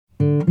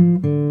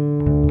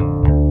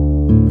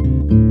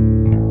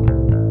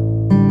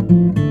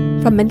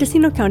From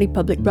Mendocino County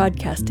Public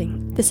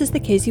Broadcasting, this is the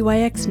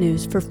KZYX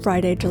News for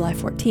Friday, July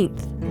 14th.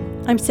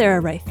 I'm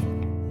Sarah Reith.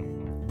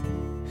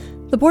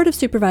 The Board of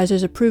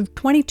Supervisors approved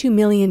 $22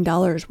 million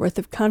worth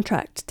of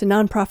contracts to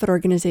nonprofit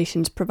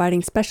organizations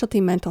providing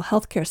specialty mental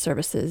health care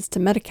services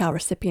to Medi-Cal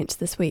recipients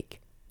this week.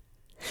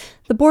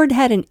 The board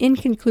had an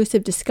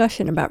inconclusive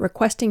discussion about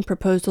requesting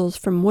proposals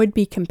from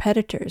would-be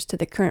competitors to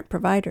the current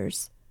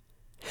providers.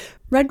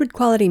 Redwood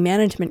Quality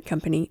Management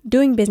Company,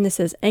 doing business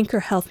as Anchor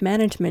Health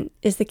Management,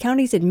 is the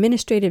county's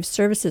administrative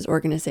services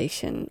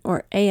organization,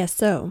 or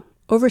ASO,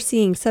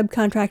 overseeing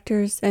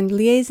subcontractors and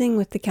liaising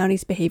with the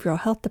county's behavioral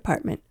health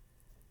department.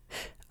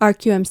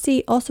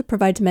 RQMC also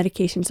provides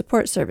medication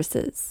support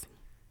services.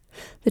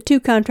 The two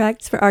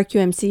contracts for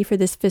RQMC for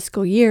this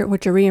fiscal year,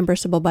 which are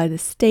reimbursable by the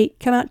state,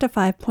 come out to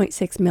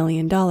 $5.6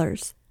 million.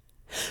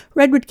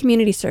 Redwood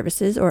Community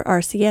Services, or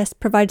RCS,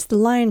 provides the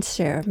lion's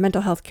share of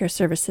mental health care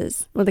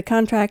services, with a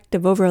contract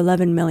of over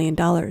 $11 million.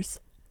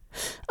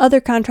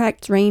 Other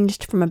contracts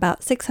ranged from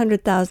about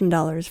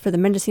 $600,000 for the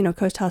Mendocino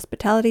Coast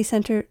Hospitality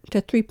Center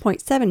to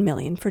 $3.7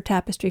 million for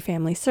Tapestry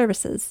Family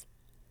Services.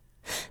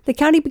 The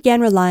county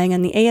began relying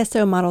on the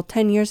ASO model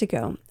 10 years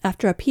ago,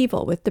 after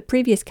upheaval with the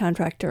previous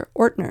contractor,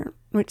 Ortner,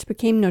 which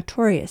became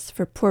notorious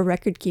for poor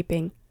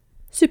record-keeping.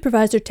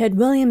 Supervisor Ted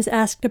Williams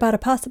asked about a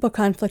possible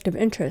conflict of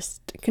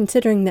interest,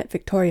 considering that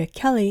Victoria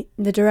Kelly,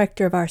 the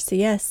director of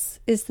RCS,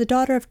 is the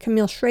daughter of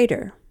Camille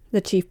Schrader, the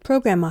chief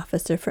program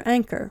officer for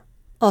Anchor,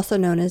 also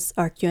known as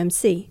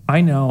RQMC. I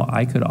know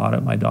I could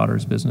audit my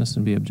daughter's business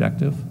and be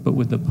objective, but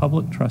would the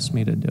public trust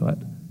me to do it?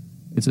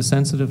 It's a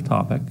sensitive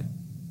topic,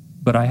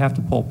 but I have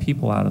to pull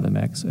people out of the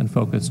mix and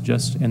focus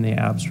just in the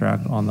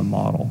abstract on the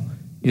model.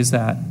 Is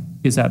that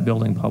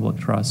building public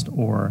trust,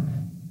 or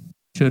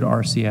should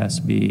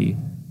RCS be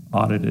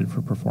audited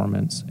for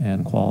performance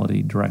and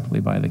quality directly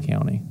by the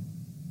county?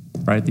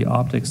 Right? The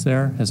optics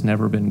there has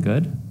never been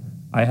good.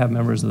 I have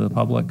members of the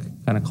public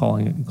kind of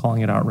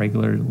calling it out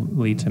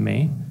regularly to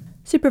me.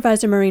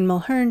 Supervisor Maureen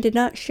Mulhern did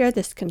not share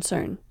this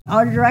concern.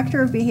 Our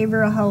director of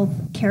behavioral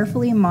health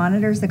carefully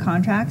monitors the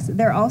contracts.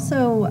 They're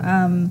also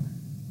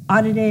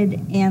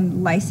audited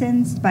and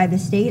licensed by the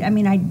state. I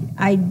mean,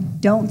 I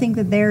don't think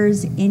that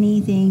there's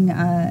anything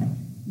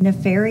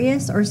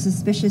nefarious or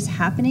suspicious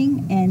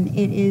happening, and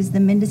it is the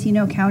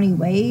Mendocino County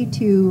way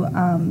to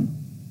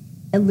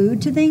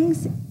allude to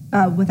things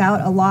without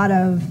a lot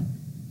of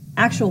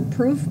actual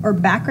proof or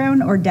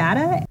background or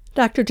data.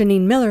 Dr.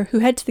 Janine Miller, who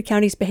heads the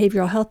county's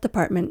behavioral health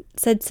department,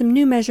 said some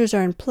new measures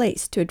are in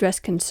place to address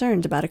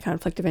concerns about a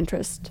conflict of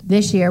interest.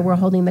 This year, we're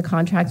holding the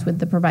contracts with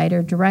the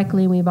provider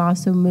directly. We've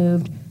also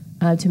moved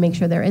to make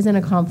sure there isn't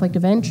a conflict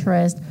of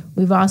interest.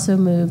 We've also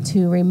moved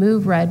to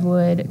remove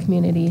Redwood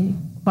Community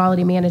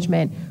Quality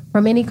Management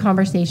from any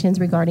conversations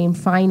regarding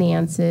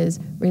finances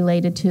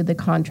related to the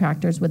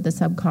contractors with the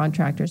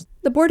subcontractors.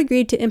 The board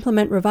agreed to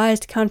implement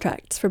revised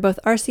contracts for both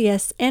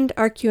RCS and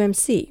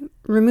RQMC,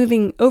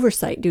 removing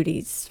oversight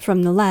duties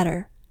from the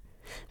latter.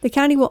 The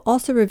county will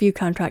also review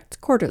contracts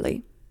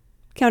quarterly.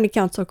 County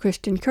Counsel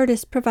Christian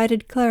Curtis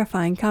provided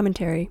clarifying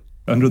commentary.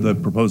 Under the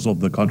proposal of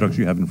the contracts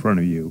you have in front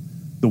of you,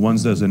 the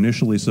ones that's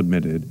initially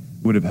submitted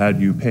would have had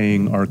you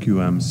paying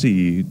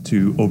RQMC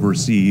to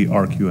oversee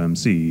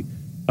RQMC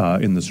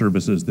in the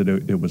services that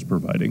it was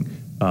providing.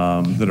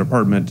 The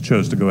department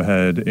chose to go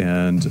ahead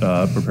and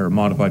prepare a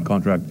modified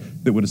contract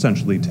that would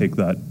essentially take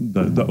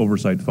the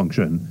oversight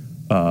function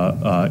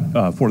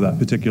for that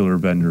particular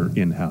vendor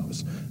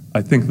in-house.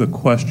 I think the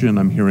question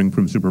I'm hearing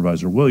from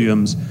Supervisor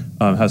Williams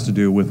has to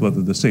do with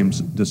whether the same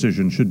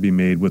decision should be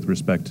made with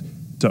respect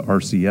to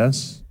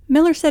RCS.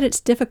 Miller said it's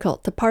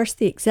difficult to parse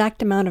the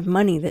exact amount of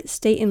money that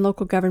state and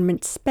local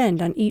governments spend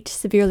on each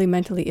severely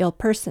mentally ill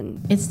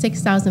person. It's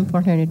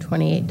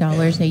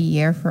 $6,428 a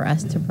year for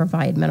us to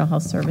provide mental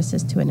health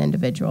services to an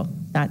individual.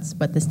 That's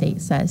what the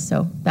state says.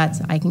 So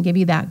I can give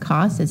you that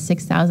cost. It's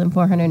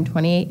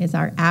 $6,428 is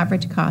our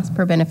average cost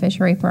per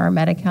beneficiary for our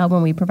Medi-Cal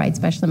when we provide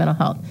specialty mental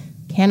health.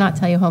 Cannot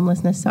tell you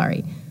homelessness,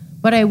 sorry.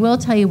 But I will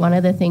tell you one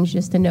of the things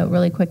just to note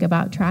really quick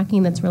about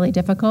tracking that's really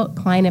difficult.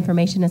 Client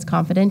information is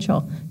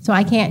confidential. So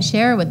I can't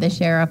share with the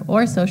sheriff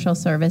or social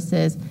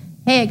services,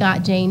 hey, I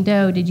got Jane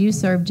Doe. Did you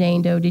serve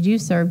Jane Doe? Did you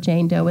serve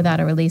Jane Doe, without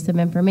a release of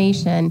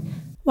information?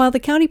 While the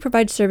county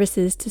provides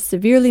services to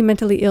severely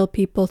mentally ill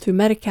people through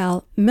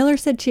Medi-Cal, Miller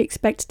said she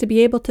expects to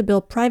be able to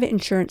bill private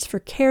insurance for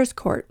CARES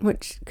Court,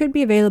 which could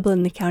be available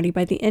in the county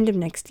by the end of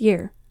next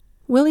year.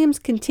 Williams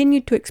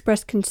continued to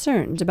express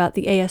concerns about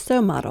the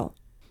ASO model.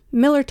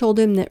 Miller told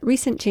him that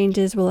recent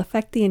changes will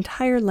affect the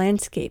entire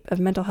landscape of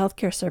mental health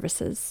care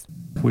services.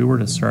 If we were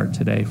to start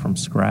today from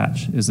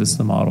scratch, is this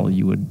the model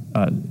you would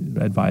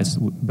advise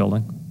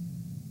building?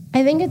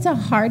 I think it's a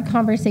hard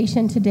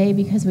conversation today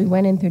because we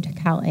went in through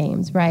Cal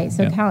Ames, right?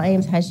 So yeah. Cal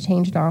Ames has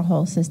changed our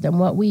whole system.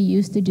 What we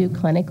used to do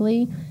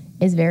clinically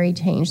is very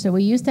changed. So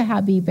we used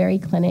to be very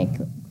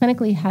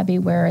clinically heavy,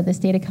 where the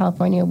state of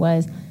California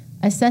was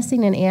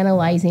assessing and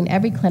analyzing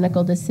every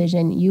clinical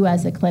decision you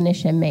as a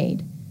clinician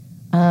made.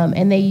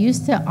 And they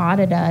used to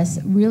audit us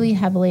really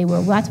heavily.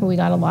 Well, that's where we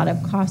got a lot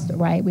of cost,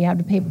 right? We had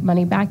to pay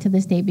money back to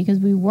the state because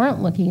we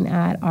weren't looking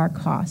at our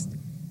cost.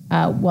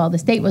 Well, the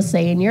state was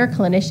saying, your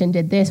clinician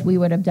did this, we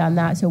would have done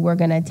that, so we're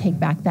going to take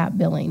back that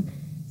billing.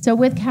 So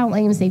with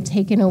CalAIMS, they've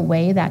taken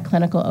away that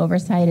clinical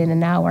oversight and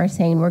now are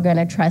saying we're going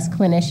to trust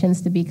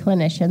clinicians to be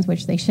clinicians,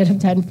 which they should have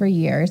done for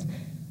years.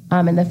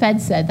 And the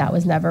Fed said that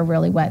was never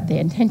really what the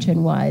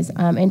intention was,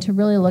 and to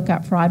really look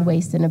at fraud,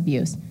 waste, and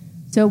abuse.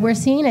 So we're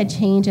seeing a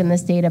change in the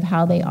state of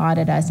how they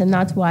audit us, and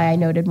that's why I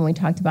noted when we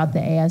talked about the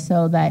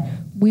ASO that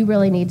we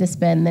really need to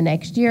spend the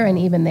next year, and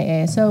even the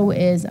ASO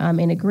is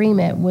in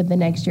agreement with the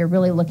next year,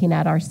 really looking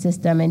at our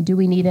system and do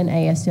we need an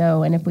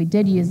ASO, and if we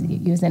did use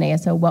an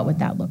ASO, what would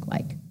that look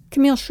like?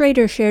 Camille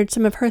Schrader shared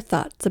some of her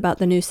thoughts about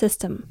the new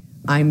system.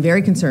 I'm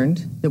very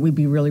concerned that we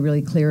be really,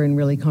 really clear and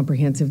really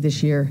comprehensive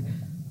this year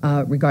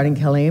regarding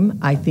CalAIM.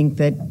 I think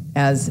that,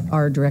 as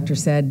our director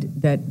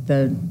said, that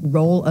the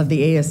role of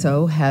the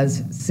ASO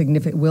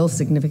will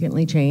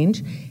significantly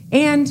change,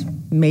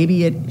 and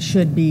maybe it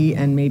should be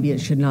and maybe it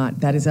should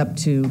not. That is up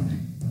to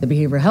the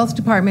Behavioral Health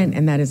Department,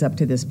 and that is up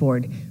to this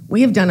board.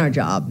 We have done our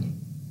job.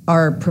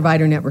 Our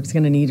provider network is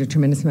going to need a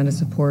tremendous amount of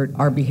support.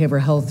 Our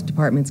Behavioral Health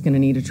Department is going to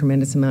need a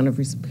tremendous amount of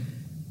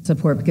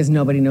support because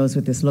nobody knows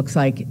what this looks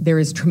like. There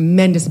is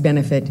tremendous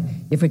benefit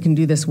if we can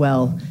do this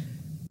well.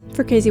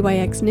 For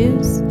KZYX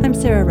News, I'm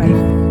Sarah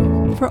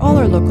Reif. For all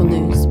our local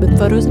news, with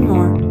photos and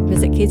more,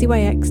 visit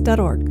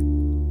kzyx.org.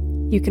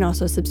 You can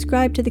also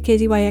subscribe to the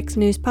KZYX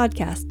News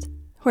podcast,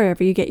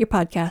 wherever you get your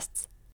podcasts.